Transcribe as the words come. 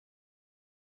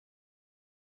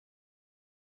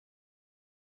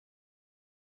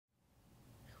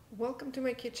Welcome to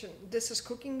my kitchen. This is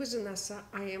Cooking with Inessa.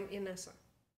 I am Inessa.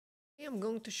 Today I'm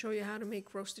going to show you how to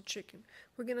make roasted chicken.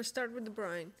 We're going to start with the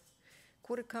brine.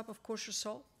 1/4 cup of kosher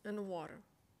salt and water.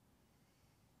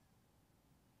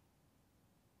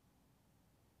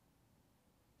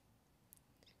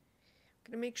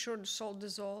 I'm going to make sure the salt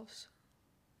dissolves.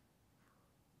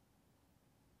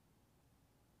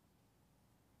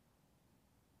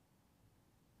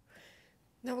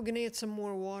 Now we're going to add some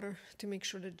more water to make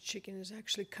sure that the chicken is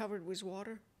actually covered with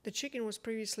water. The chicken was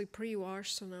previously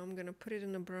pre-washed, so now I'm going to put it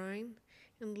in the brine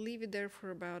and leave it there for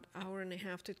about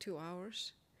 1.5 to 2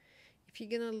 hours. If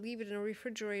you're going to leave it in a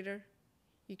refrigerator,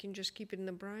 you can just keep it in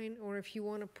the brine, or if you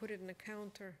want to put it in a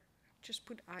counter, just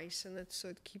put ice in it so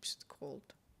it keeps it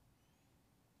cold.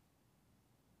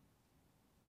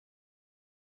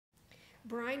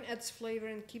 Brine adds flavor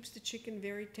and keeps the chicken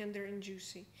very tender and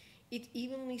juicy. It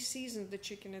evenly seasons the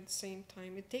chicken at the same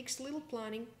time. It takes little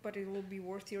planning, but it will be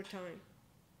worth your time.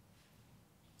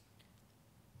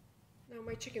 Now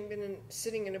my chicken been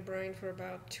sitting in a brine for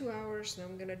about 2 hours. Now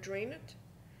I'm going to drain it,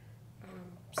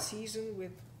 season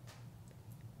with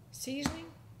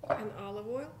seasoning and olive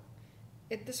oil.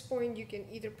 At this point you can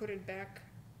either put it back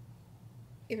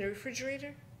in the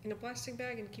refrigerator in a plastic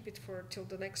bag and keep it for till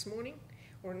the next morning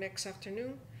or next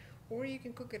afternoon, or you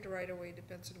can cook it right away,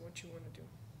 depends on what you want to do.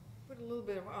 Put a little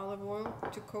bit of olive oil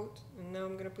to coat, and now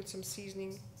I'm going to put some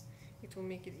seasoning. It will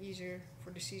make it easier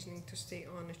for the seasoning to stay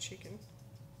on the chicken.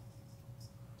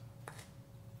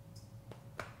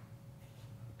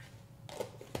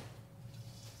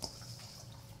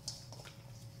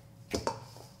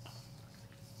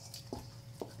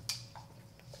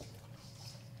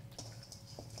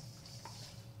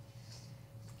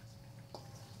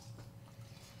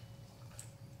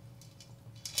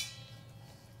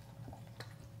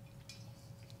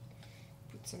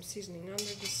 Some seasoning under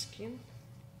the skin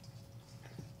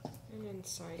and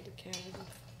inside the cavity.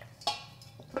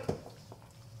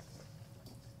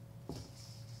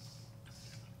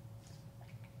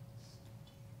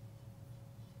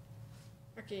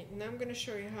 Okay, now I'm going to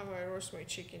show you how I roast my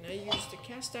chicken. I use the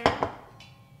cast iron.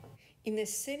 In a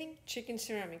sitting chicken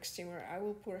ceramic steamer, I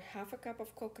will pour 1/2 cup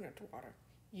of coconut water.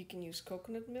 You can use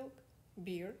coconut milk,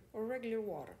 beer, or regular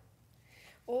water.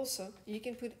 Also, you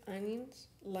can put onions,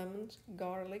 lemons,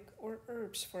 garlic, or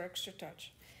herbs for extra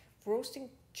touch.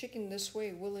 Roasting chicken this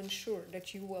way will ensure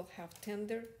that you will have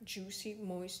tender, juicy,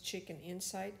 moist chicken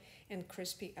inside and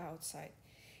crispy outside.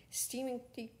 Steaming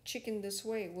the chicken this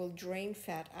way will drain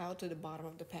fat out to the bottom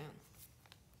of the pan.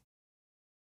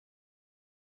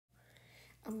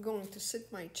 I'm going to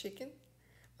sit my chicken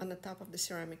on the top of the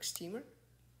ceramic steamer.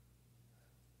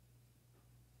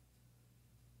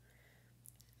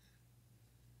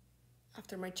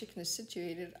 After my chicken is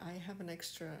situated, I have an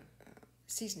extra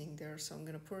seasoning there, so I'm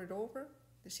going to pour it over.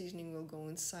 The seasoning will go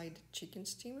inside the chicken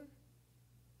steamer.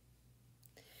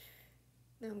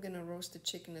 Now I'm going to roast the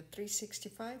chicken at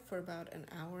 365 for about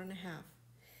 1.5 hours.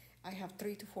 I have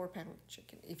 3 to 4 pound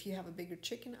chicken. If you have a bigger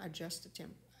chicken, adjust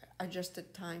the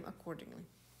time accordingly.